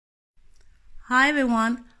Hi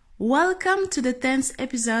everyone, welcome to the 10th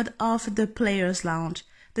episode of The Players Lounge,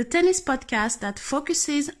 the tennis podcast that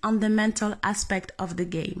focuses on the mental aspect of the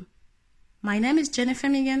game. My name is Jennifer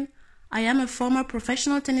Megan. I am a former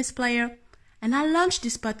professional tennis player, and I launched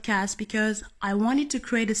this podcast because I wanted to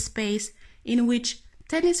create a space in which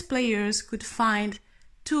tennis players could find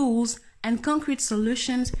tools and concrete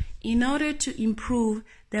solutions in order to improve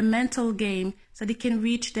their mental game so they can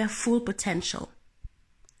reach their full potential.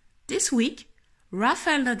 This week,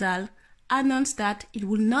 Rafael Nadal announced that he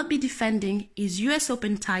will not be defending his US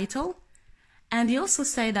Open title, and he also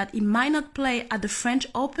said that he might not play at the French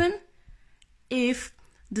Open if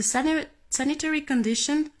the sanitary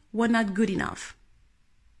conditions were not good enough.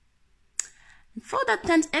 For that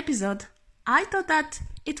 10th episode, I thought that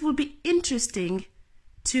it would be interesting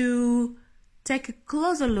to take a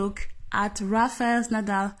closer look at Rafael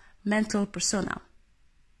Nadal's mental persona.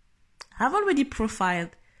 I've already profiled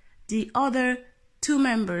the other two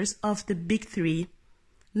members of the Big Three,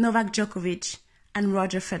 Novak Djokovic and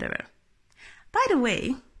Roger Federer. By the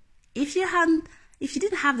way, if you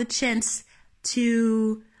didn't have the chance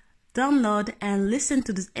to download and listen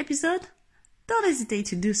to this episode, don't hesitate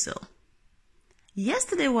to do so.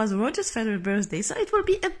 Yesterday was Roger Federer's birthday, so it will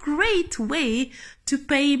be a great way to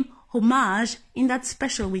pay him homage in that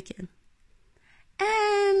special weekend.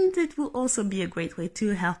 And it will also be a great way to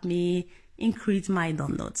help me increase my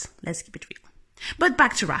downloads. Let's keep it real. But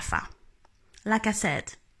back to Rafa. Like I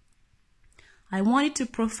said, I wanted to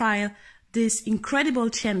profile this incredible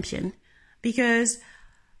champion because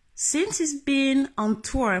since he's been on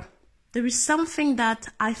tour, there is something that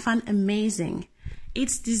I find amazing.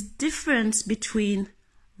 It's this difference between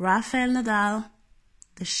Rafael Nadal,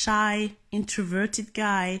 the shy, introverted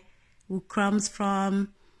guy who comes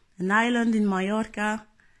from an island in Mallorca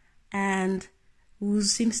and who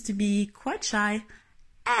seems to be quite shy,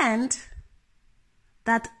 and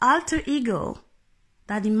that alter ego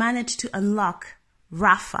that he managed to unlock,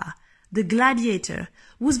 Rafa, the gladiator,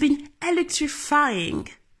 who's been electrifying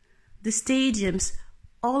the stadiums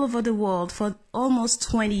all over the world for almost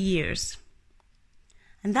 20 years.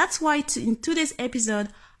 And that's why in today's episode,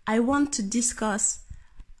 I want to discuss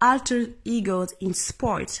alter egos in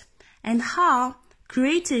sport and how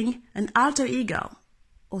creating an alter ego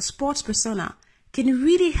or sports persona can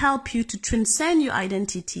really help you to transcend your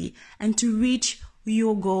identity and to reach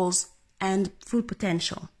your goals and full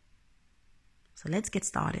potential. So let's get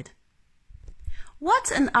started.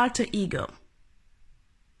 What's an alter ego?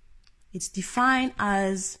 It's defined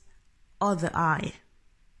as other I.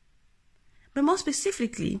 But more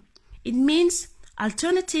specifically, it means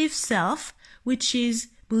alternative self, which is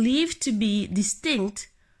believed to be distinct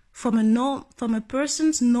from a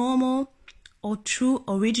person's normal or true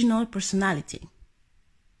original personality.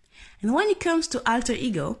 And when it comes to alter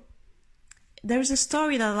ego, there's a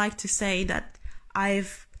story that I like to say that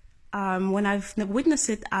when I've witnessed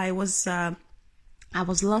it, I was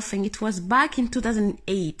laughing. It was back in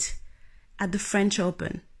 2008 at the French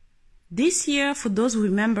Open. This year, for those who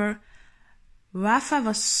remember, Rafa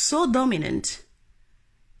was so dominant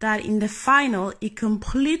that in the final, he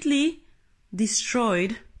completely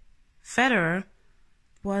destroyed Federer.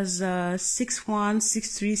 Was 6-1,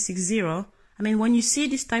 6-3, 6-0. I mean, when you see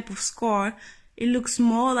this type of score, it looks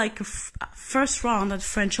more like a first round at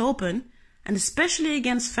French Open, and especially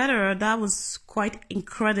against Federer, that was quite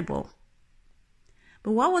incredible.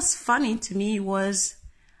 But what was funny to me was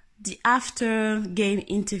the after-game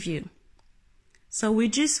interview. So we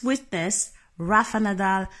just witnessed Rafa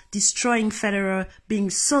Nadal destroying Federer, being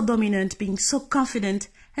so dominant, being so confident,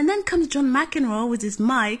 and then comes John McEnroe with his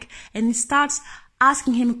mic, and he starts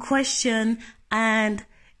asking him a question, and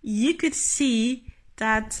you could see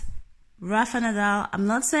that Rafa Nadal, I'm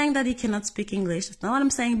not saying that he cannot speak English, that's not what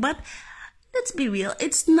I'm saying, but let's be real,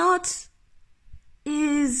 it's not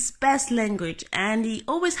his best language, and he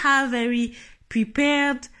always have very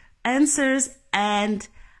prepared answers, and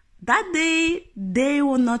that day, they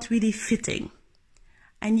were not really fitting.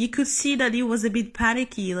 And you could see that he was a bit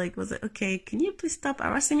panicky, okay, can you please stop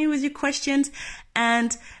harassing me with your questions?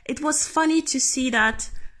 And it was funny to see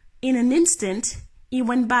that in an instant, he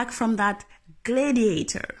went back from that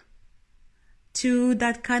gladiator to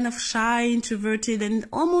that kind of shy, introverted, and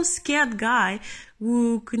almost scared guy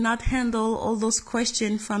who could not handle all those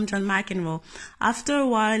questions from John McEnroe. After a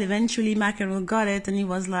while, eventually McEnroe got it, and he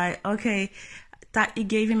was like, okay, he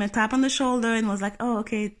gave him a tap on the shoulder and was like, oh,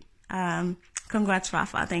 okay, congrats,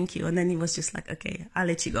 Rafa, thank you. And then he was just like, okay, I'll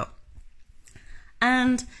let you go.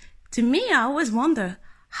 And to me, I always wonder,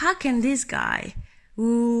 how can this guy,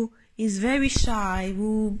 who is very shy,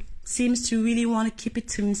 who seems to really want to keep it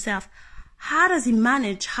to himself, how does he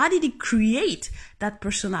manage? How did he create that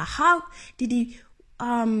persona? How did he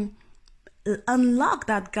unlock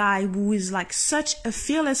that guy who is like such a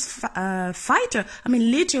fearless fighter? I mean,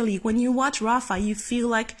 literally, when you watch Rafa, you feel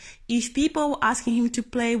like if people were asking him to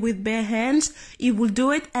play with bare hands, he will do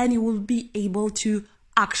it and he will be able to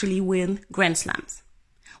actually win Grand Slams.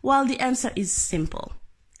 Well, the answer is simple.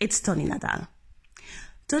 It's Toni Nadal.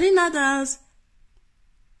 Toni Nadal's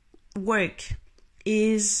work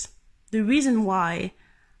is the reason why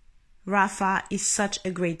Rafa is such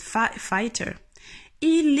a great fighter.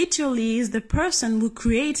 He literally is the person who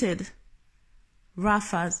created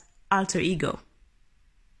Rafa's alter ego.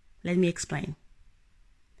 Let me explain.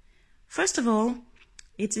 First of all,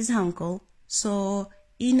 it's his uncle, so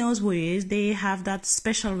he knows who he is. They have that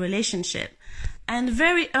special relationship. And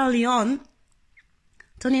very early on,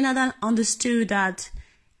 Toni Nadal understood that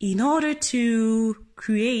in order to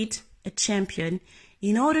create a champion,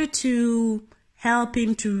 in order to help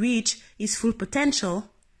him to reach his full potential,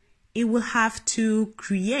 he will have to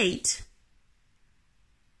create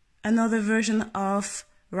another version of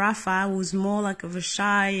Rafa, who's more like of a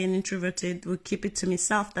shy and introverted, will keep it to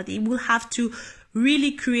himself, that he will have to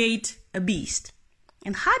really create a beast.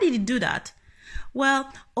 And how did he do that?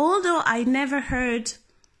 Well, although I never heard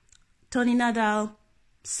Toni Nadal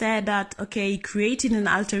say that, okay, he created an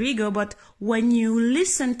alter ego, but when you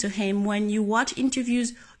listen to him, when you watch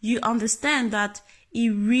interviews, you understand that he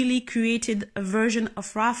really created a version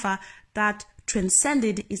of Rafa that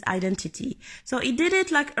transcended his identity. So he did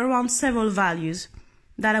it like around several values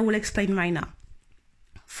that I will explain right now.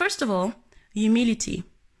 First of all, humility.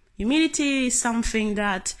 Humility is something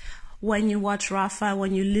that when you watch Rafa,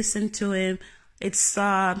 when you listen to him, it's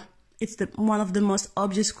one of the most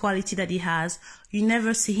obvious quality that he has. You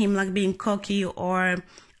never see him like being cocky or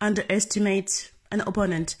underestimate an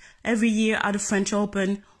opponent. Every year at the French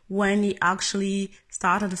Open, when he actually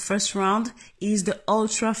started the first round, he's the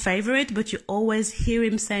ultra favorite, but you always hear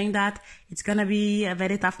him saying that it's gonna be a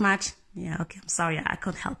very tough match. Yeah, okay, I'm sorry, I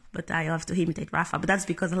can't help, but I have to imitate Rafa, but that's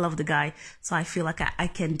because I love the guy, so I feel like I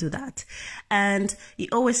can do that. And he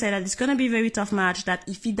always said that it's gonna be a very tough match, that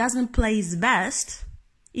if he doesn't play his best,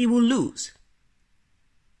 he will lose.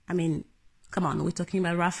 I mean, come on, we're talking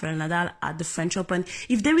about Rafael Nadal at the French Open.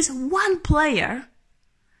 If there is one player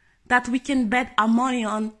that we can bet our money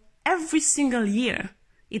on every single year,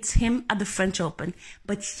 it's him at the French Open.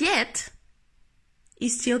 But yet,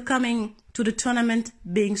 he's still coming to the tournament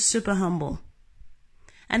being super humble.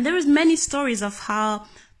 And there is many stories of how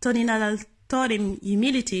Toni Nadal taught him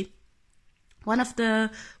humility. One of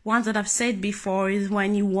the ones that I've said before is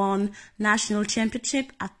when he won national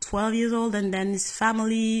championship at 12 years old, and then his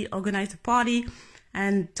family organized a party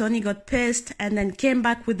and Toni got pissed and then came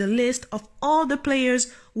back with a list of all the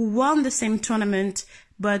players who won the same tournament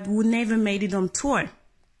but who never made it on tour.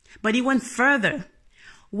 But he went further.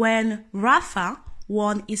 When Rafa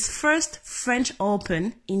won his first French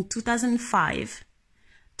Open in 2005,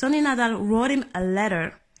 Toni Nadal wrote him a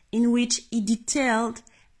letter in which he detailed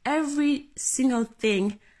every single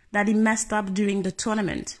thing that he messed up during the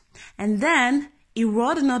tournament. And then he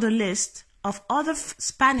wrote another list of other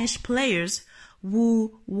Spanish players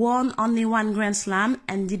who won only one Grand Slam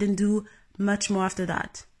and didn't do much more after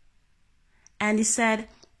that. And he said,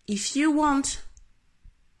 if you want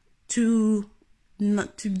to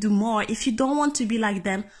do more, if you don't want to be like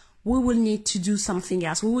them, we will need to do something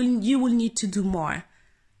else. You will need to do more.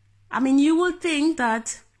 I mean, you will think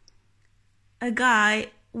that a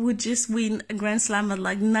guy would just win a Grand Slam at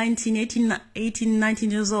like 19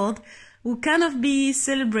 years old, would kind of be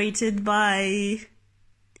celebrated by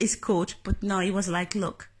his coach. But no, he was like,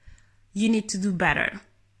 look, you need to do better.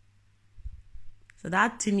 So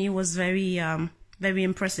that to me was very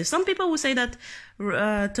impressive. Some people would say that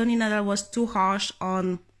Toni Nadal was too harsh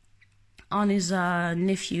on his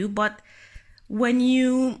nephew, but when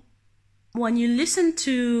you listen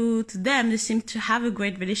to them, they seem to have a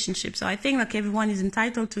great relationship. So I think like everyone is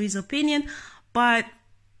entitled to his opinion, but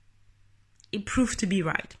it proved to be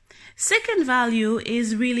right. Second value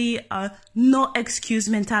is really a no excuse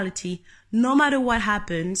mentality. No matter what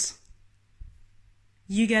happens,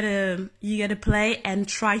 you gotta play and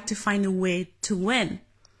try to find a way to win.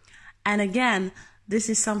 And again, this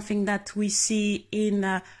is something that we see in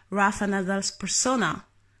Rafa Nadal's persona.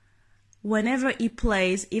 Whenever he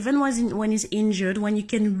plays, even when he's injured, when you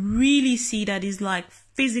can really see that he's like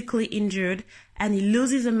physically injured and he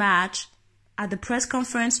loses a match, at the press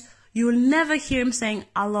conference, you will never hear him saying,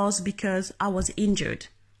 I lost because I was injured.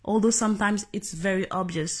 Although sometimes it's very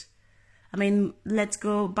obvious. I mean, let's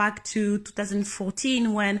go back to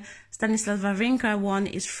 2014 when Stanislav Wawrinka won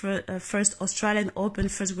his first Australian Open,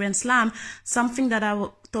 first Grand Slam. Something that I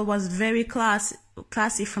thought was very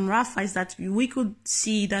classy from Rafa is that we could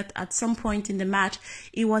see that at some point in the match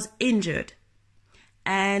he was injured,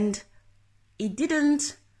 and he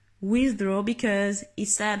didn't withdraw because he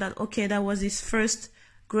said that, okay, that was his first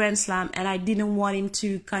Grand Slam and I didn't want him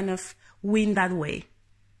to kind of win that way.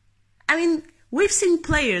 I mean, we've seen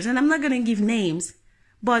players, and I'm not going to give names,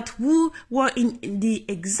 but who were in the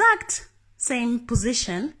exact same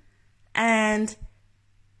position and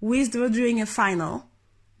withdrew during a final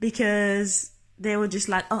because they were just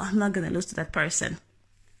like, oh, I'm not going to lose to that person.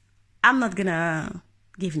 I'm not going to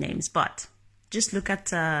give names, but just look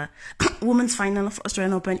at women's final of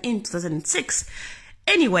Australian Open in 2006.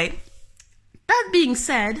 Anyway, that being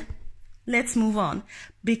said, let's move on,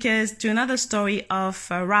 because to another story of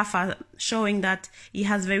Rafa showing that he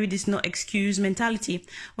has very this no excuse mentality.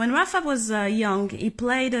 When Rafa was young, he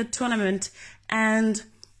played a tournament and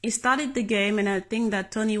he started the game, and I think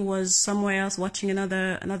that Toni was somewhere else watching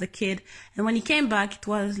another kid, and when he came back,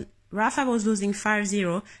 Rafa was losing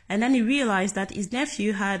 5-0, and then he realized that his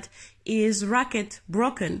nephew had his racket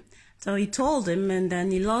broken. So he told him, and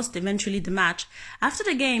then he lost eventually the match. After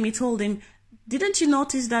the game, he told him, didn't you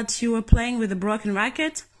notice that you were playing with a broken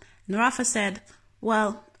racket? And Rafa said,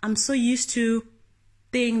 well, I'm so used to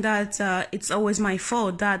think that it's always my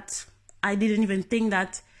fault that I didn't even think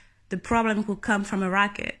that the problem could come from a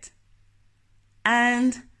racket.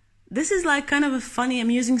 And this is like kind of a funny,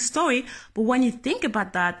 amusing story, but when you think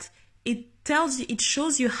about that, it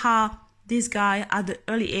shows you how this guy at the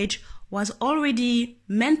early age was already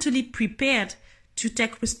mentally prepared to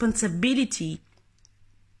take responsibility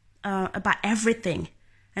about everything.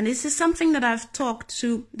 And this is something that I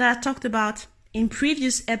talked about in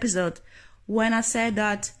previous episode when I said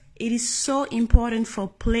that it is so important for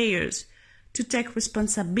players to take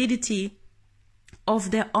responsibility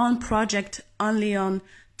of their own project early on,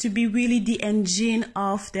 to be really the engine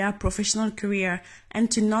of their professional career,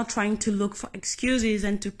 and to not trying to look for excuses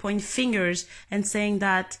and to point fingers and saying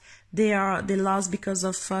that they lost because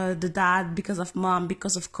of the dad, because of mom,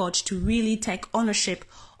 because of coach, to really take ownership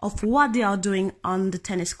of what they are doing on the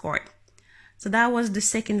tennis court. So that was the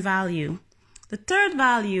second value. The third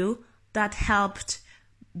value that helped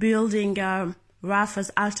building Rafa's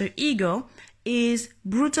alter ego is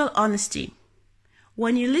brutal honesty.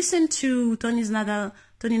 When you listen to Toni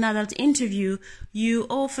Nadal's interview, you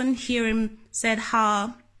often hear him said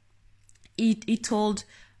how he told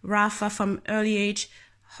Rafa from early age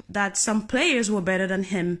that some players were better than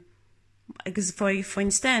him. Because for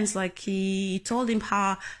instance, like he told him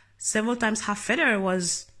how several times how Federer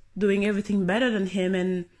was doing everything better than him,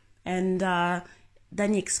 and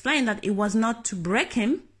then he explained that it was not to break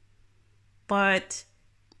him, but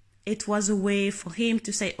it was a way for him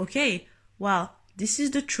to say, okay, well, this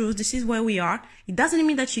is the truth, this is where we are. It doesn't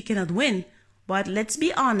mean that you cannot win, but let's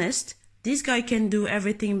be honest, this guy can do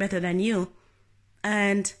everything better than you.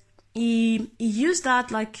 And he used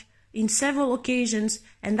that like in several occasions,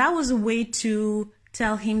 and that was a way to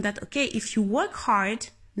tell him that, okay, if you work hard,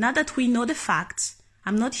 now that we know the facts,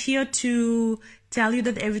 I'm not here to tell you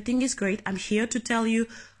that everything is great. I'm here to tell you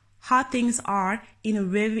how things are in a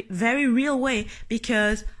very, very real way,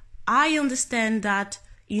 because I understand that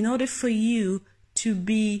in order for you to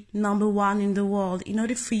be number one in the world, in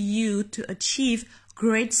order for you to achieve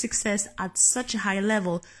great success at such a high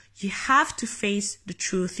level, you have to face the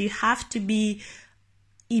truth. You have to be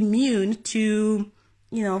immune to,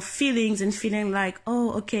 feelings and feeling like,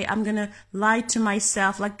 oh, okay, I'm going to lie to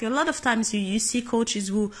myself. Like a lot of times you see coaches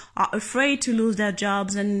who are afraid to lose their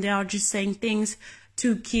jobs and they are just saying things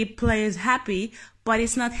to keep players happy, but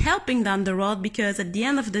it's not helping down the road, because at the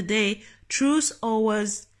end of the day, truth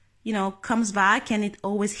always, comes back and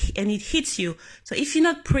it hits you. So if you're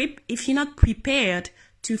not prepared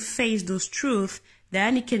to face those truths,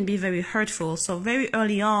 then it can be very hurtful. So very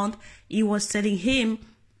early on, he was telling him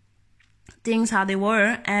things how they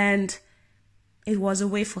were, and it was a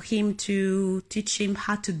way for him to teach him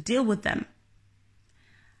how to deal with them.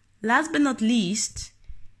 Last but not least,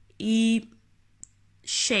 he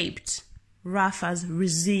shaped Rafa's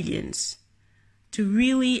resilience to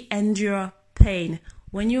really endure pain.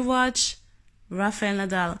 When you watch Rafael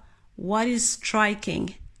Nadal, what is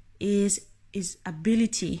striking is his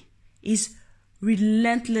ability, his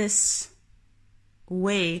relentless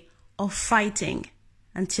way of fighting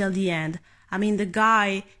until the end. I mean, the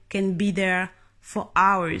guy can be there for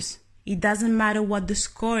hours. It doesn't matter what the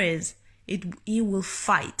score is. He will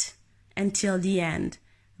fight until the end.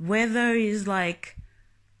 Whether it's like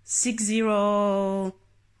 6-0,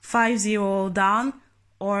 5-0 down,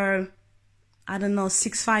 or I don't know,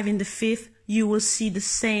 6-5 in the fifth, you will see the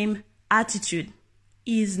same attitude.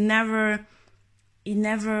 He never,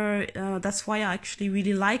 that's why I actually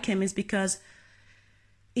really like him, is because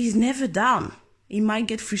he's never down. He might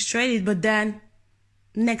get frustrated, but then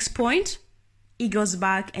next point, he goes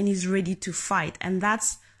back and he's ready to fight. And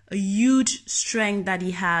that's a huge strength that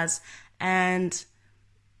he has. And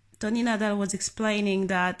Toni Nadal was explaining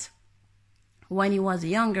that when he was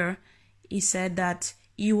younger, he said that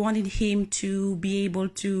he wanted him to be able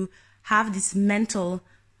to have this mental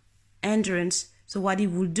endurance. So what he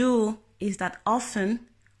would do is that often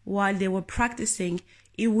while they were practicing,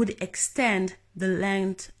 he would extend the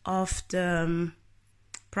length of the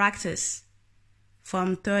practice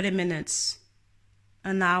from 30 minutes,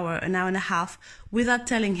 an hour and a half, without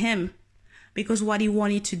telling him. Because what he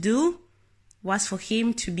wanted to do was for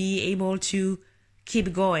him to be able to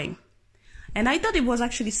keep going. And I thought it was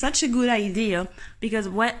actually such a good idea, because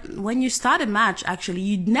when you start a match, actually,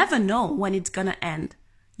 you never know when it's gonna end.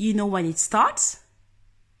 You know when it starts,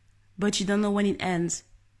 but you don't know when it ends.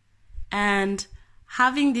 And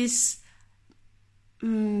having this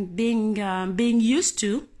being used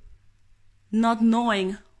to not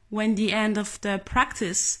knowing when the end of the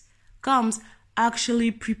practice comes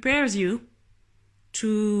actually prepares you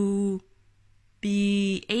to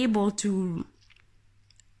be able to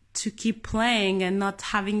keep playing and not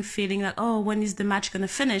having feeling like, oh, when is the match gonna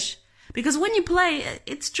finish? Because when you play,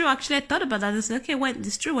 it's true. Actually, I thought about that. It's like, okay,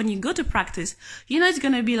 it's true. When you go to practice, you know it's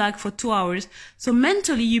gonna be like for 2 hours. So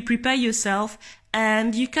mentally, you prepare yourself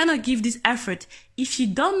and you cannot give this effort. If you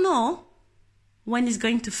don't know when it's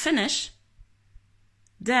going to finish,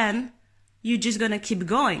 then you're just gonna keep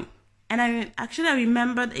going. And I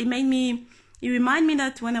remembered, it reminded me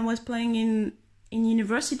that when I was playing in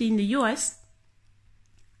university in the US,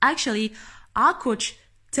 actually, our coach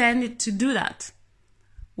tended to do that.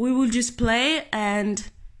 We would just play and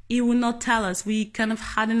he would not tell us. We kind of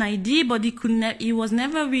had an idea, but he was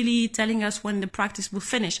never really telling us when the practice would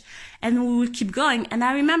finish. And we would keep going. And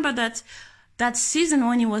I remember that season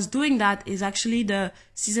when he was doing that is actually the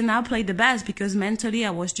season I played the best, because mentally I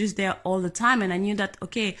was just there all the time. And I knew that,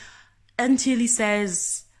 okay, until he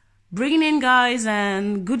says, bring it in, guys,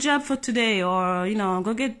 and good job for today, or,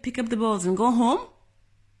 go pick up the balls and go home,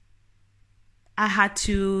 I had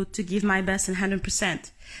to give my best and 100%.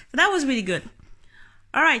 So that was really good.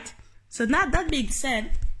 All right. So now that being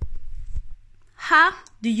said, how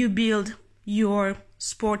do you build your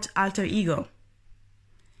sport alter ego?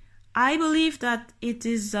 I believe that it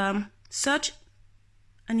is such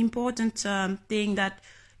an important thing that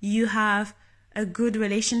you have a good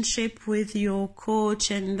relationship with your coach.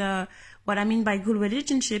 And what I mean by good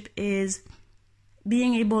relationship is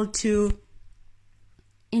being able to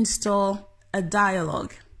install a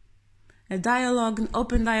dialogue, an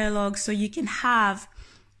open dialogue, so you can have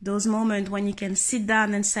those moments when you can sit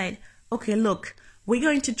down and say, okay, look, we're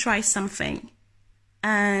going to try something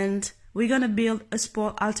and we're going to build a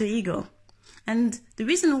sport alter ego. And the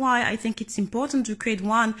reason why I think it's important to create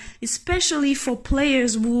one, especially for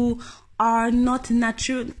players who are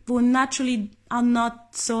naturally are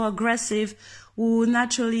not so aggressive, who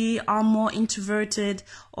naturally are more introverted,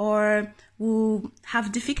 or who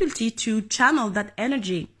have difficulty to channel that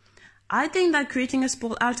energy. I think that creating a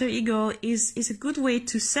sport alter ego is a good way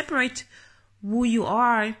to separate who you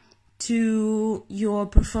are to your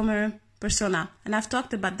performer persona. And I've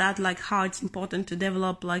talked about that, like how it's important to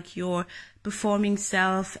develop like your performing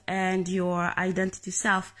self and your identity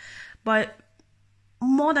self. But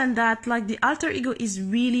more than that, like the alter ego is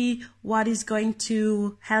really what is going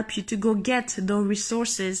to help you to go get those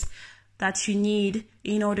resources that you need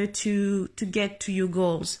in order to get to your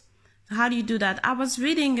goals. How do you do that? I was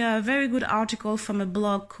reading a very good article from a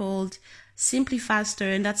blog called Simply Faster,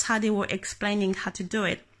 and that's how they were explaining how to do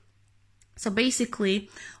it. So basically,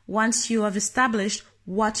 once you have established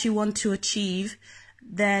what you want to achieve,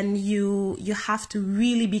 then you have to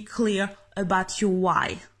really be clear about your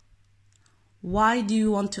why. Why do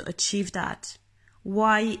you want to achieve that?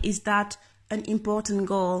 Why is that an important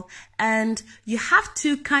goal? And you have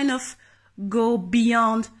to kind of go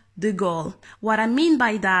beyond the goal. What I mean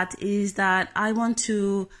by that is that I want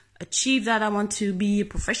to achieve that. I want to be a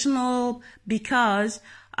professional because,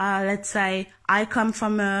 let's say, I come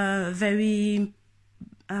from a very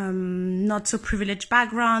not so privileged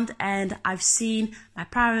background, and I've seen my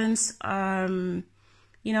parents,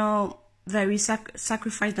 very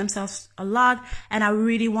sacrifice themselves a lot, and I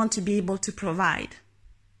really want to be able to provide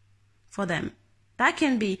for them. That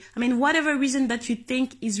can be, whatever reason that you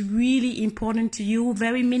think is really important to you,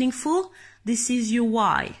 very meaningful, this is your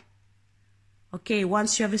why. Okay,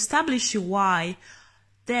 once you have established your why,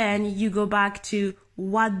 then you go back to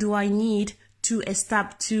what do I need to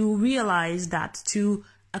realize that, to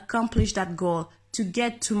accomplish that goal, to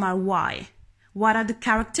get to my why. What are the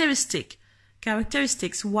characteristics?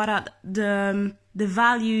 What are the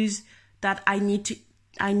values that I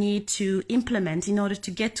need to implement in order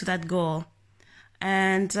to get to that goal?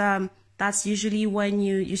 And that's usually when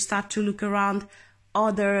you start to look around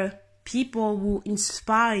other people who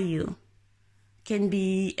inspire you. Can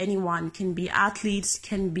be anyone, can be athletes,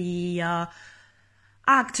 can be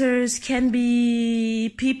actors, can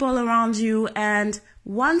be people around you. And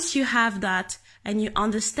once you have that and you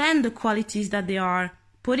understand the qualities that they are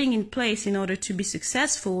putting in place in order to be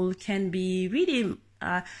successful, can be really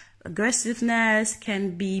aggressiveness,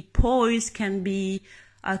 can be poise, can be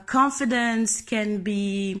confidence, can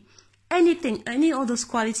be anything, any of those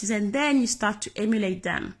qualities, and then you start to emulate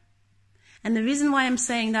them. And the reason why I'm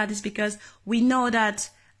saying that is because we know that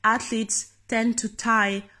athletes tend to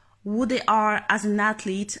tie who they are as an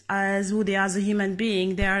athlete as who they are as a human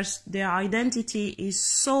being. Their identity is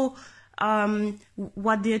so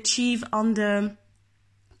what they achieve on the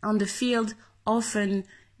field often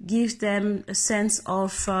gives them a sense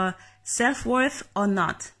of self-worth or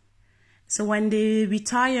not. So when they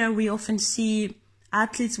retire, we often see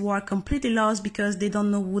athletes who are completely lost because they don't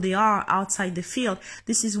know who they are outside the field.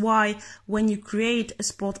 This is why when you create a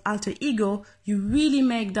sport alter ego, you really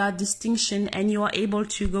make that distinction and you are able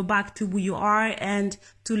to go back to who you are and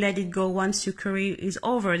to let it go once your career is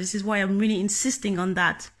over. This is why I'm really insisting on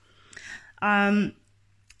that. And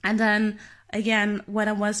then again, when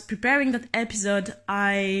I was preparing that episode,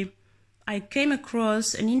 I came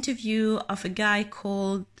across an interview of a guy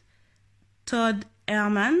called Todd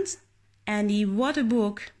Hermans, and he wrote a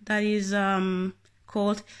book that is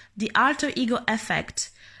called The Alter Ego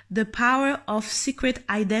Effect, The Power of Secret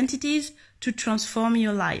Identities to Transform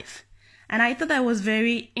Your Life. And I thought that was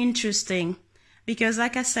very interesting because,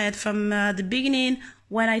 like I said, from the beginning,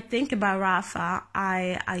 when I think about Rafa,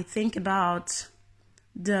 I think about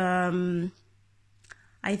the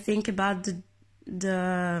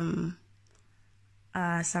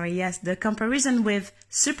comparison with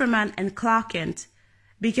Superman and Clark Kent.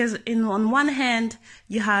 Because on one hand,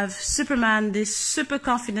 you have Superman, this super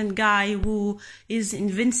confident guy who is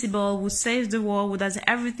invincible, who saves the world, who does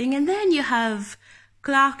everything. And then you have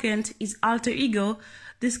Clark Kent, his alter ego,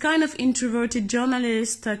 this kind of introverted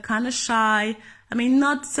journalist, kind of shy. I mean,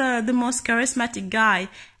 not the most charismatic guy.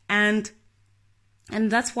 And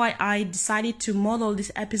that's why I decided to model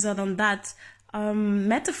this episode on that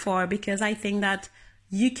metaphor, because I think that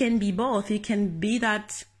you can be both. You can be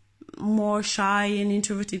that more shy and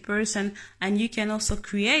introverted person, and you can also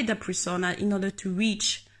create the persona in order to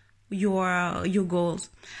reach your goals.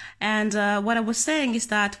 And what I was saying is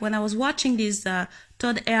that when I was watching this Todd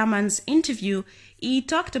Hermans interview, he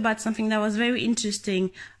talked about something that was very interesting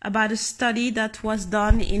about a study that was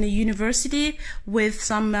done in a university with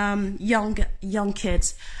some young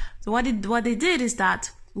kids. So what they did is that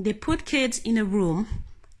they put kids in a room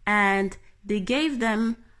and they gave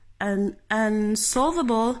them an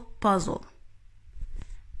unsolvable puzzle,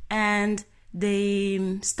 and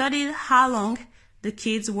they studied how long the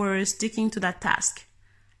kids were sticking to that task.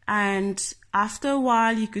 And after a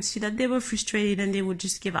while, you could see that they were frustrated and they would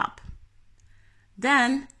just give up.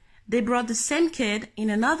 Then they brought the same kid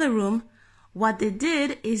in another room. What they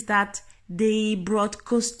did is that they brought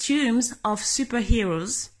costumes of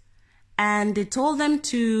superheroes, and they told them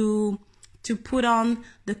to put on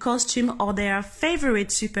the costume of their favorite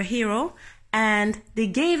superhero, and they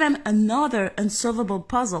gave them another unsolvable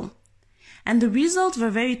puzzle. And the results were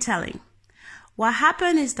very telling. What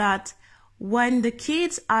happened is that when the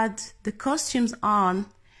kids had the costumes on,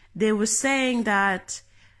 they were saying that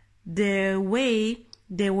the way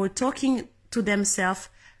they were talking to themselves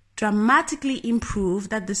dramatically improved,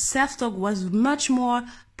 that the self-talk was much more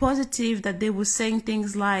positive, that they were saying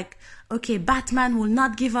things like, okay, Batman will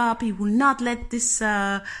not give up, he will not let this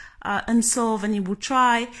unsolved, and he will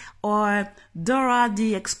try, or Dora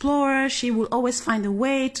the explorer, she will always find a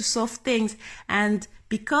way to solve things. And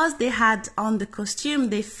because they had on the costume,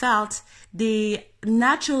 they felt they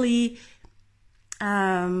naturally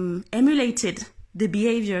emulated the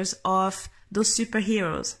behaviors of those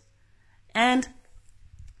superheroes. And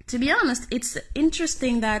to be honest, it's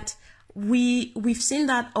interesting that we've seen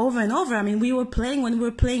that over and over. I mean, when we were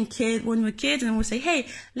kids, and we say, hey,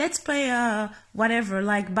 let's play whatever,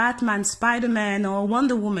 like Batman, Spider-Man, or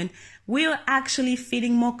Wonder Woman. We are actually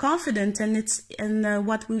feeling more confident, and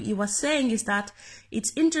what he was saying is that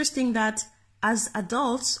it's interesting that as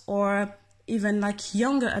adults, or even like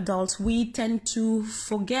younger adults, we tend to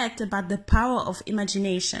forget about the power of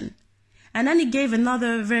imagination. And then he gave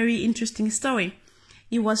another very interesting story.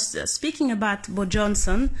 He was speaking about Bo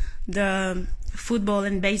Johnson, the football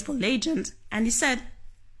and baseball legend, and he said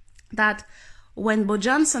that when Bo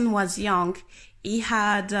Johnson was young, he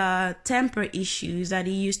had temper issues, that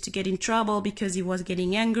he used to get in trouble because he was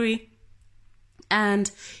getting angry,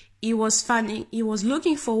 and he was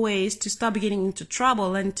looking for ways to stop getting into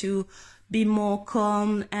trouble and to be more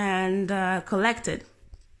calm and collected.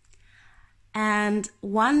 And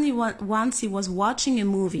once he was watching a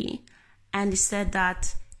movie, and he said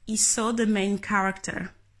that he saw the main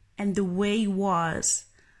character and the way he was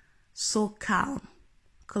so calm,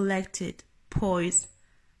 collected, poised,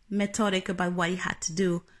 methodic about what he had to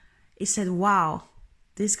do. He said, wow,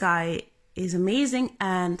 this guy is amazing,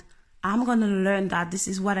 and I'm going to learn that. This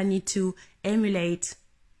is what I need to emulate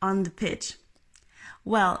on the pitch.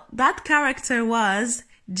 Well, that character was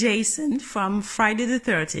Jason from Friday the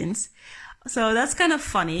 13th. So that's kind of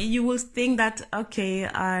funny. You will think that,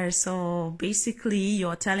 okay, so basically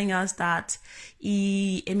you're telling us that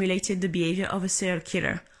he emulated the behavior of a serial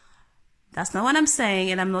killer. That's not what I'm saying,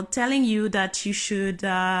 and I'm not telling you that you should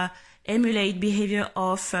emulate behavior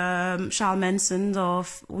of Charles Manson or,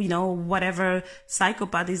 whatever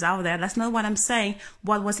psychopath is out there. That's not what I'm saying.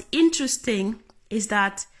 What was interesting is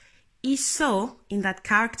that he saw in that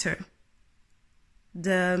character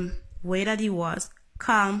the way that he was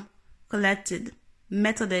calm, collected,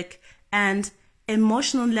 methodic, and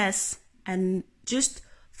emotionless, and just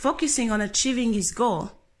focusing on achieving his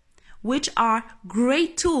goal, which are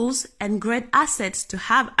great tools and great assets to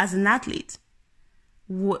have as an athlete.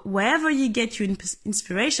 Wherever you get your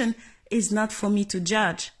inspiration is not for me to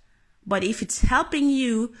judge, but if it's helping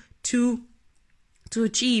you to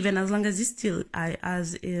achieve, and as long as it's still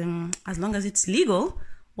as long as it's legal,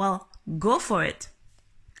 well, go for it.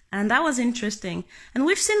 And that was interesting. And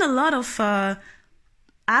we've seen a lot of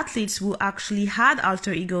athletes who actually had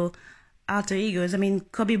alter egos. I mean,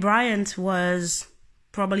 Kobe Bryant was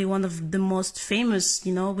probably one of the most famous,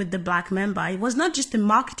 with the Black Mamba. It was not just a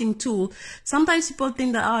marketing tool. Sometimes people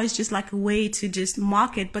think that, it's just like a way to just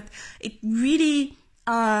market, but it really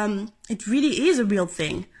is a real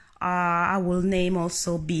thing. I will name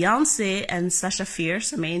also Beyonce and Sasha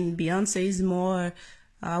Fierce. I mean, Beyonce is more,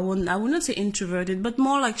 I would not say introverted, but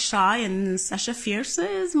more like shy, and Sasha Fierce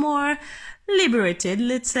is more liberated,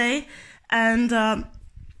 let's say. And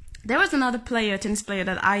there was another tennis player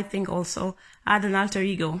that I think also had an alter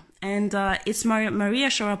ego, and it's Maria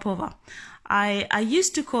Sharapova. I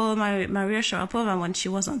used to call Maria Sharapova when she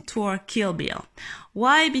was on tour Kill Bill.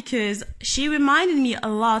 Why? Because she reminded me a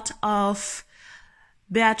lot of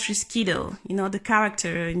Beatrice Kiddo, the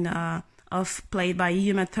character played by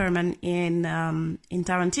Uma Thurman in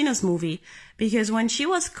Tarantino's movie. Because when she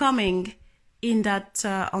was coming in that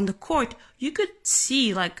on the court, you could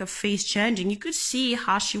see like a face changing. You could see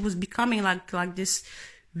how she was becoming like this,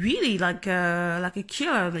 really like a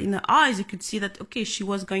killer. In her eyes, you could see that, okay, she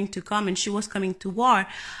was going to come, and she was coming to war.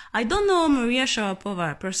 I don't know Maria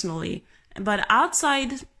Sharapova personally, but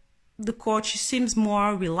outside the court, she seems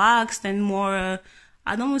more relaxed and more,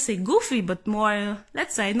 I don't want to say goofy, but more,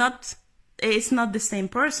 let's say, it's not the same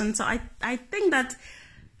person. So I think that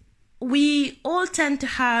we all tend to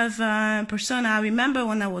have persona. I remember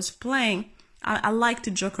when I was playing, I like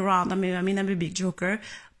to joke around. I mean, I'm a big joker,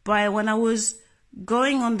 but when I was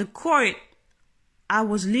going on the court, I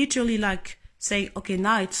was literally like saying, okay,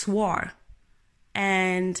 now it's war.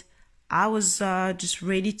 And I was just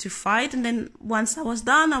ready to fight. And then once I was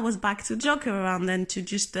done, I was back to joke around and to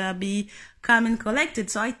just be calm and collected.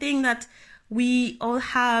 So I think that we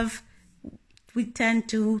tend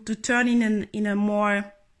to turn in a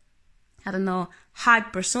more,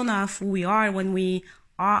 hype persona of who we are when we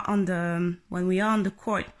are on the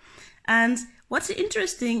court. And what's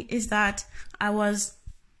interesting is that when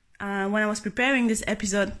I was preparing this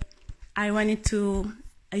episode, I went into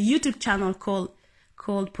a YouTube channel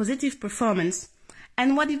called Positive Performance.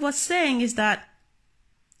 And what it was saying is that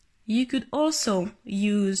you could also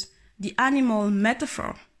use the animal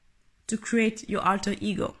metaphor to create your alter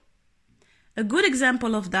ego. A good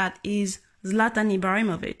example of that is Zlatan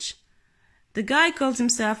Ibrahimovic. The guy calls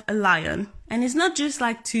himself a lion, and it's not just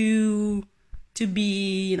like to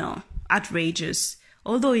be, outrageous,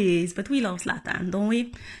 although he is, but we love Zlatan, don't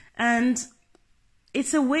we? And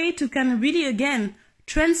it's a way to kind of really, again,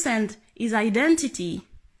 transcend his identity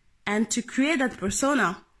and to create that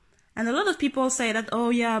persona. And a lot of people say that, oh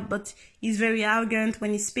yeah, but he's very arrogant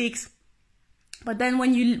when he speaks. But then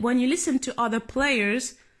when you listen to other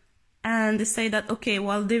players, and they say that, okay,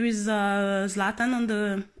 well, there is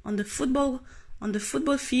Zlatan on the football on the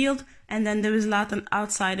football field, and then there is Zlatan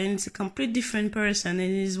outside, and it's a complete different person,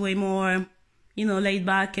 and he's way more, laid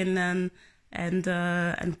back and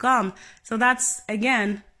calm. So that's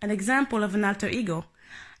again an example of an alter ego.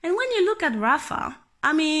 And when you look at Rafa,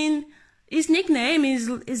 I mean, his nickname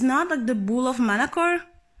is not like the Bull of Manacor.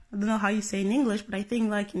 I don't know how you say in English, but I think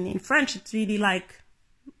like in French it's really like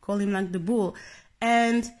call him like the bull.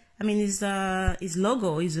 And I mean his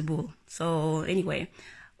logo is a bull. So anyway,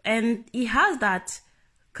 and he has that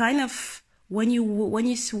kind of when you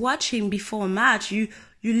watch him before a match, you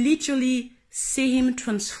literally see him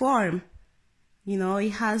transform. He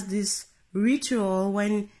has this ritual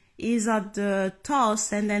when he's at the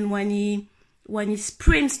toss, and then when he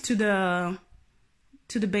sprints to the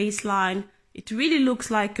baseline, it really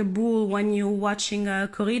looks like a bull when you're watching a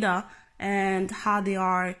corrida, and how they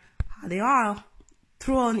are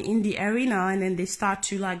thrown in the arena, and then they start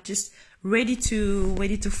to like just ready to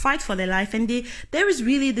fight for their life. And there is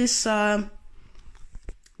really this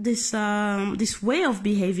way of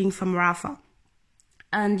behaving from Rafa,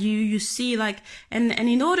 and you see like and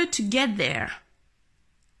in order to get there,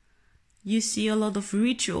 you see a lot of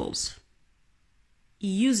rituals. He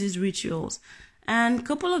uses rituals. And a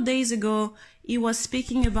couple of days ago, he was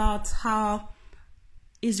speaking about how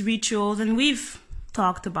his rituals, and we've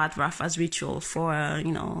talked about Rafa's ritual for a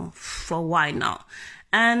while now.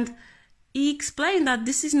 And he explained that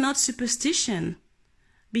this is not superstition,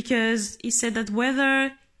 because he said that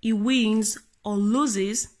whether he wins or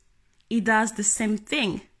loses, he does the same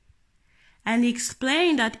thing. And he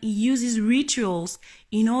explained that he uses rituals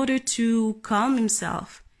in order to calm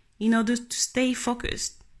himself, in order to stay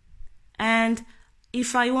focused. And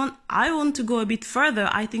if I want to go a bit further,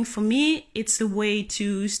 I think for me, it's a way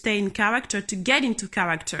to stay in character, to get into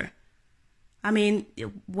character. I mean,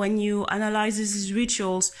 when you analyze his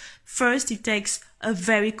rituals, first he takes a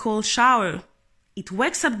very cold shower. It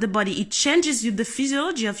wakes up the body. It changes the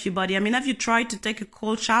physiology of your body. I mean, have you tried to take a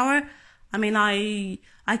cold shower? I mean, I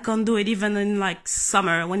can't do it even in like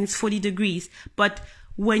summer when it's 40 degrees. But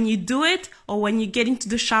when you do it, or when you get into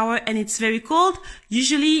the shower and it's very cold,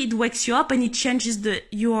 usually it wakes you up and it changes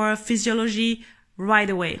your physiology right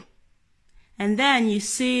away. And then you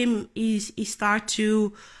see him, he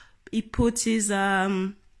puts his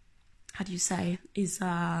band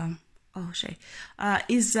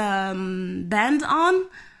on,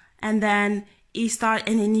 and then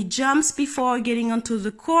he jumps before getting onto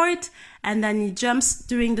the court, and then he jumps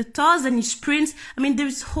during the toss, and he sprints. I mean,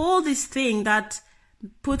 there's all this thing that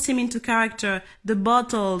puts him into character. The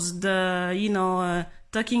bottles,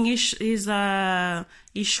 tucking his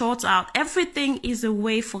shorts out. Everything is a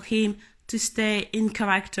way for him to stay in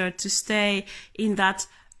character, to stay in that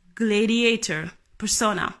gladiator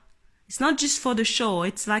persona. It's not just for the show.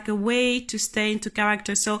 It's like a way to stay into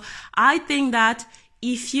character. So I think that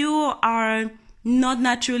if you are not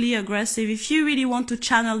naturally aggressive, if you really want to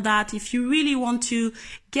channel that, if you really want to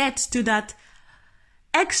get to that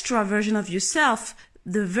extra version of yourself,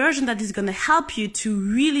 the version that is going to help you to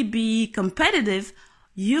really be competitive,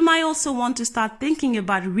 you might also want to start thinking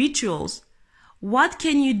about rituals. What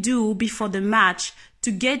can you do before the match to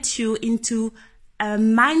get you into a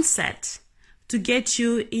mindset, to get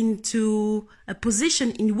you into a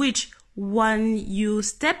position in which when you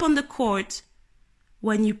step on the court,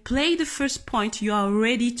 when you play the first point, you are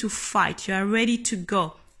ready to fight, you are ready to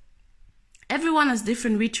go. Everyone has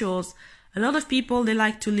different rituals. A lot of people, they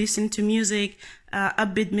like to listen to music,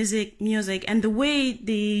 upbeat music, and the way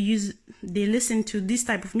they listen to this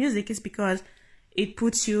type of music is because it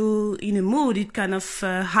puts you in a mood. It kind of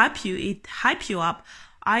hype you up.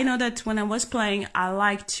 I know that when I was playing, I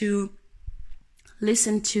like to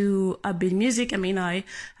listen to upbeat music. I mean, I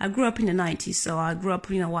grew up in the 90s, so I grew up,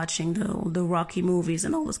 watching the Rocky movies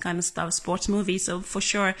and all this kind of stuff, sports movies. So for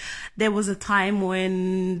sure, there was a time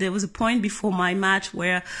when there was a point before my match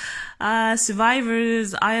where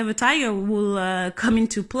Survivor's Eye of a Tiger will come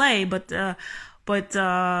into play. But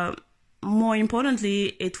more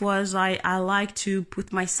importantly, it was I like to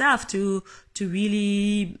put myself to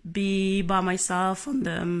really be by myself in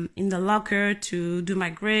the locker, to do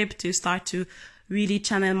my grip, to start to really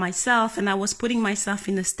channel myself. And I was putting myself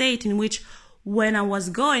in a state in which when I was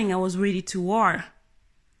going, I was ready to war.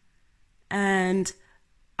 And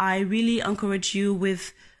I really encourage you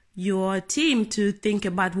with your team to think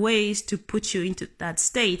about ways to put you into that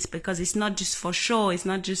state, because it's not just for show. It's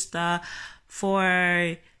not just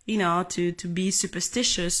for, to be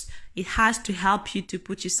superstitious. It has to help you to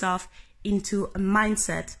put yourself into a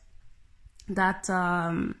mindset that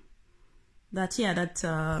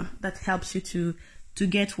helps you to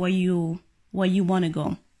get where you want to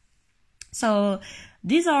go. So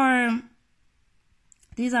these are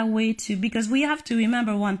These are way to, because we have to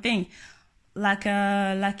remember one thing, like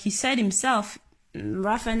he said himself,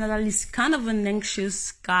 Rafael Nadal is kind of an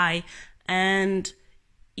anxious guy, and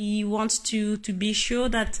he wants to be sure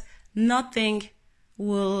that nothing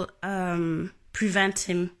will prevent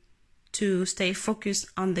him to stay focused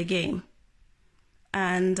on the game,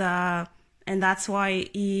 and that's why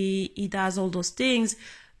he does all those things,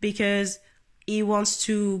 because he wants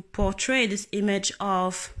to portray this image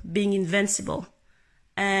of being invincible.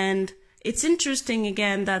 And it's interesting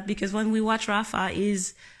again that, because when we watch Rafa,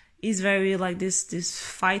 is very like this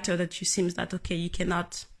fighter that you seems that, okay, you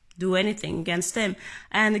cannot do anything against him.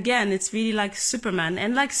 And again, it's really like Superman.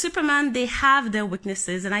 And like Superman, they have their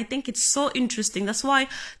weaknesses. And I think it's so interesting. That's why,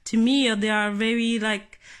 to me, they are very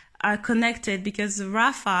like connected, because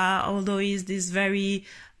Rafa, although he's this very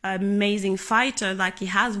amazing fighter, like he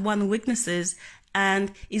has one weaknesses,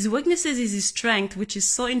 and his weaknesses is his strength, which is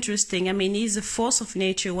so interesting. I mean, he's a force of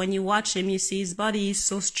nature. When you watch him, you see his body is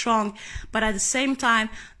so strong, but at the same time,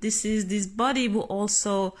 this body will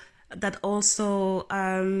also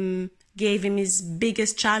gave him his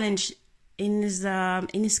biggest challenge in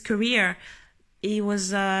his career. He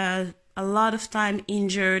was a lot of time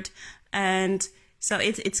injured, and so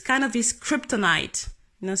it's kind of his kryptonite.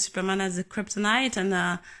 You know, Superman has a kryptonite,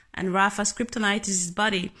 and Rafa's kryptonite is his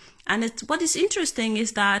body. And what is interesting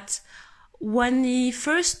is that when he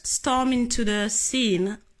first stormed into the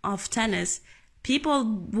scene of tennis,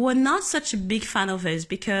 people were not such a big fan of his,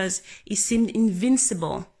 because he seemed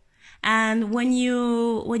invincible. And when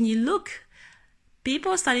you look,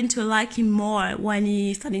 people are starting to like him more when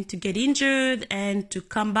he's starting to get injured and to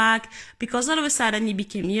come back, because all of a sudden he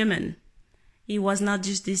became human. He was not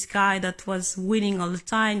just this guy that was winning all the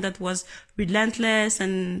time, that was relentless,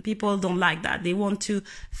 and people don't like that. They want to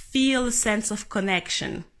feel a sense of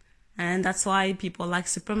connection. And that's why people like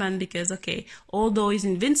Superman, because, okay, although he's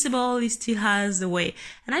invincible, he still has the way.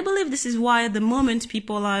 And I believe this is why at the moment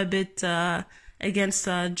people are a bit against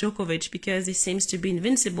Djokovic, because he seems to be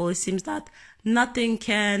invincible. It seems that nothing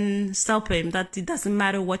can stop him, that it doesn't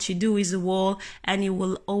matter what you do, he's a wall, and he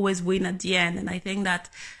will always win at the end. And I think that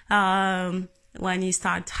when you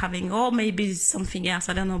start having, or maybe something else,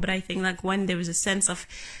 I don't know, but I think like when there is a sense of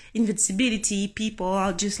invincibility, people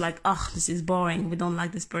are just like, oh, this is boring, we don't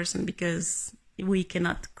like this person, because we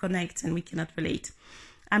cannot connect and we cannot relate.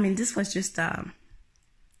 I mean, this was just a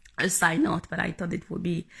side note, but I thought it would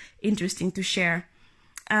be interesting to share.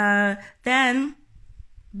 Then,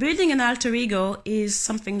 building an alter ego is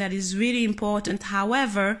something that is really important.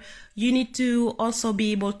 However, you need to also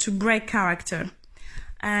be able to break character.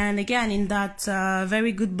 And again, in that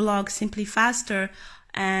very good blog, Simply Faster,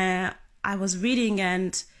 I was reading,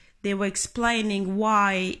 and they were explaining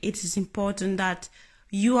why it is important that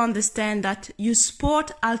you understand that your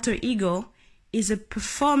sport alter ego is a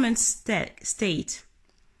performance state,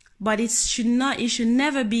 but it should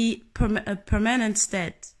never be a permanent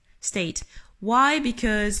state. Why?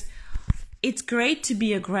 Because it's great to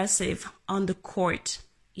be aggressive on the court.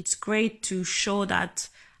 It's great to show that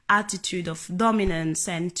attitude of dominance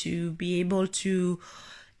and to be able to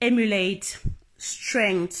emulate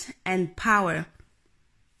strength and power.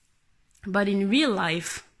 But in real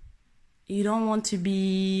life, you don't want to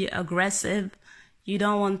be aggressive. You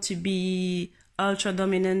don't want to be ultra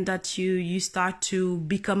dominant, that you start to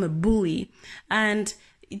become a bully. And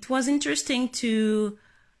it was interesting to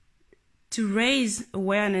raise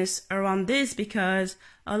awareness around this, because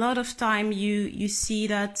a lot of time you see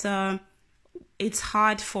that it's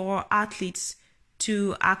hard for athletes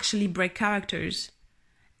to actually break characters.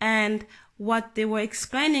 And what they were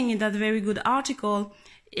explaining in that very good article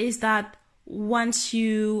is that once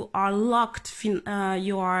you are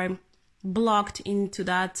you are blocked into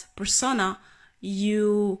that persona,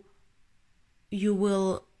 you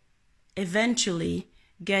will eventually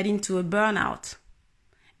get into a burnout,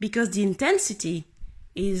 because the intensity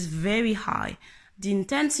is very high. The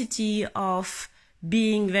intensity of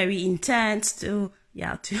being very intense to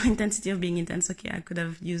intensity of being intense. Okay, I could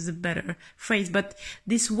have used a better phrase, but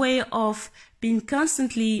this way of being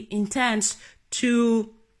constantly intense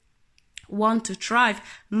to want to thrive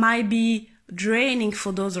might be draining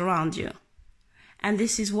for those around you. And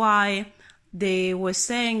this is why they were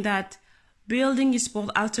saying that building your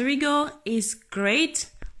sport alter ego is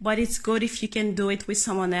great, but it's good if you can do it with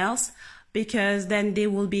someone else, because then they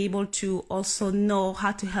will be able to also know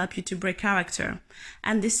how to help you to break character.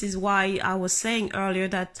 And this is why I was saying earlier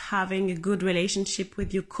that having a good relationship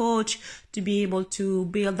with your coach to be able to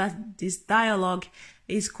build this dialogue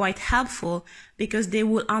is quite helpful, because they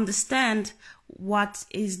will understand what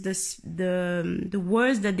is the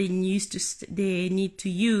words that they need to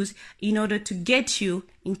use in order to get you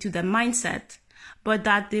into the mindset, but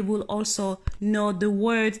that they will also know the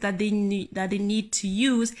words that they need to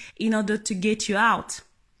use in order to get you out.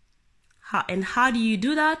 How do you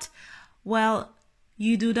do that? Well,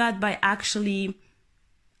 you do that by actually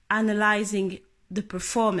analyzing the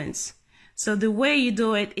performance. So the way you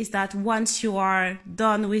do it is that once you are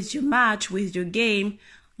done with your match, with your game,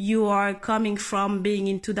 you are coming from being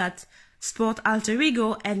into that sport alter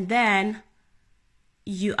ego, and then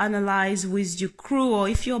you analyze with your crew, or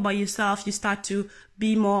if you're by yourself, you start to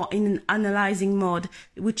be more in an analyzing mode,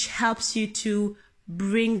 which helps you to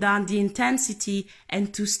bring down the intensity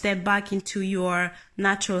and to step back into your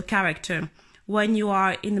natural character. When you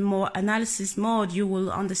are in a more analysis mode, you will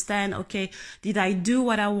understand, okay, did I do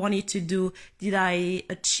what I wanted to do? Did I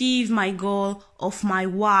achieve my goal of my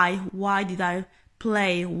why? Why did I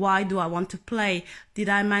play? Why do I want to play? Did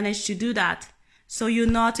I manage to do that? So you're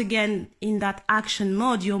not again in that action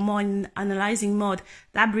mode, you're more in analyzing mode.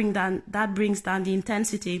 That brings down the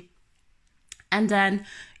intensity. And then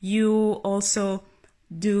you also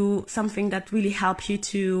do something that really helps you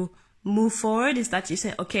to move forward, is that you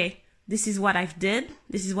say, okay, this is what I've did.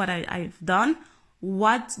 This is what I've done.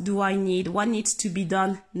 What do I need? What needs to be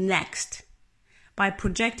done next? By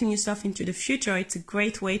projecting yourself into the future, it's a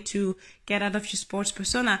great way to get out of your sports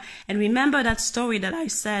persona. And remember that story that I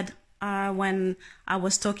said when I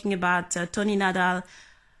was talking about Toni Nadal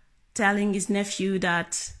telling his nephew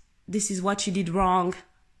that this is what you did wrong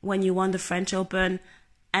when you won the French Open,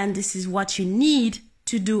 and this is what you need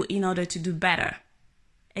to do in order to do better.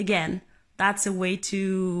 Again, that's a way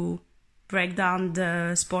to break down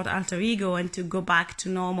the sport alter ego and to go back to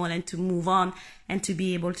normal and to move on and to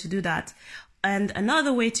be able to do that. And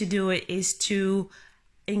another way to do it is to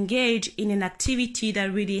engage in an activity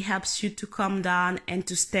that really helps you to calm down and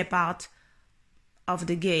to step out of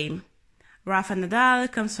the game. Rafa Nadal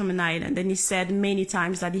comes from an island, and he said many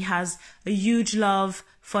times that he has a huge love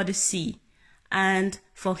for the sea. And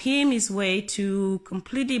for him, his way to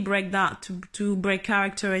completely break down, to break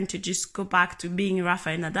character and to just go back to being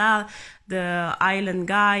Rafael Nadal, the island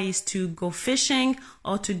guy, is to go fishing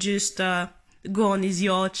or to just go on his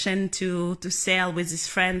yacht and to sail with his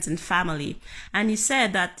friends and family. And he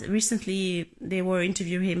said that recently they were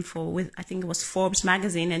interviewing him with I think it was Forbes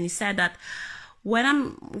magazine, and he said that when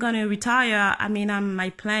I'm gonna retire, my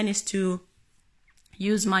plan is to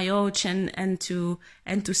use my yacht and to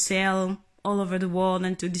sail all over the world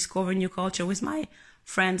and to discover new culture with my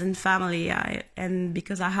friends and family. And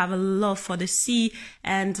because I have a love for the sea,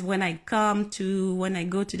 and when I go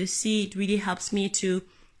to the sea, it really helps me to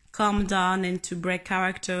calm down and to break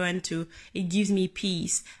character, and it gives me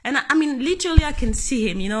peace. And literally I can see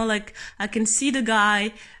him, I can see the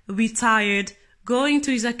guy retired, going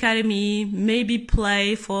to his academy, maybe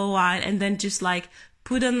play for a while, and then just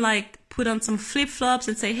put on some flip-flops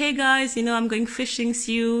and say, hey guys, I'm going fishing,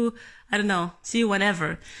 see you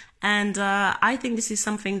whenever. And I think this is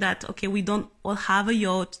something that, okay, we don't all have a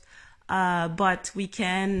yacht, but we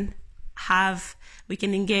can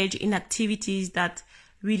engage in activities that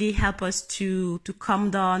really help us to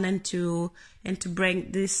calm down and to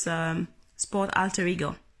break this sport alter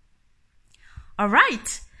ego. All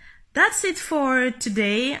right. That's it for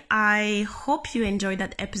today. I hope you enjoyed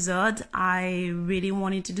that episode. I really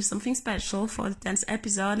wanted to do something special for the 10th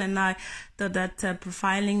episode, and I thought that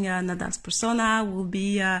profiling Nadal's persona will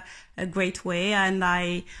be a great way. And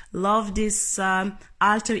I love this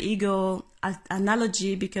alter ego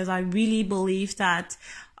analogy, because I really believe that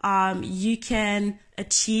you can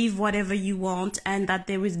achieve whatever you want, and that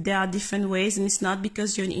there are different ways, and it's not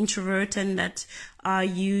because you're an introvert and that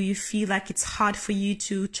you feel like it's hard for you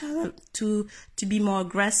to be more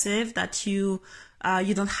aggressive, that you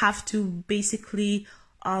don't have to basically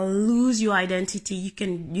lose your identity. You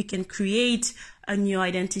can create a new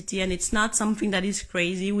identity, and it's not something that is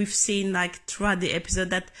crazy. We've seen throughout the episode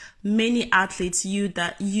that many athletes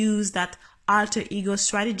use that alter ego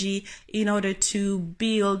strategy in order to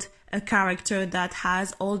build a character that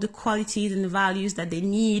has all the qualities and values that they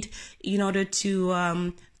need in order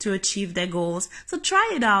to achieve their goals. So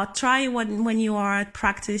try it out. Try when you are at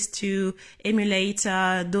practice to emulate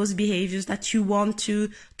those behaviors that you want to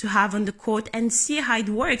have on the court, and see how it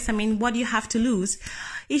works. What do you have to lose?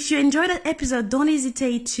 If you enjoyed that episode, don't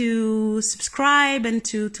hesitate to subscribe and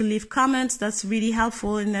to leave comments. That's really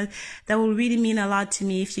helpful, and that will really mean a lot to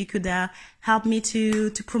me if you could help me to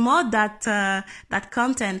promote that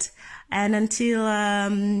content. And until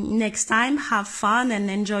next time, have fun and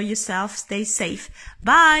enjoy yourself. Stay safe.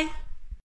 Bye.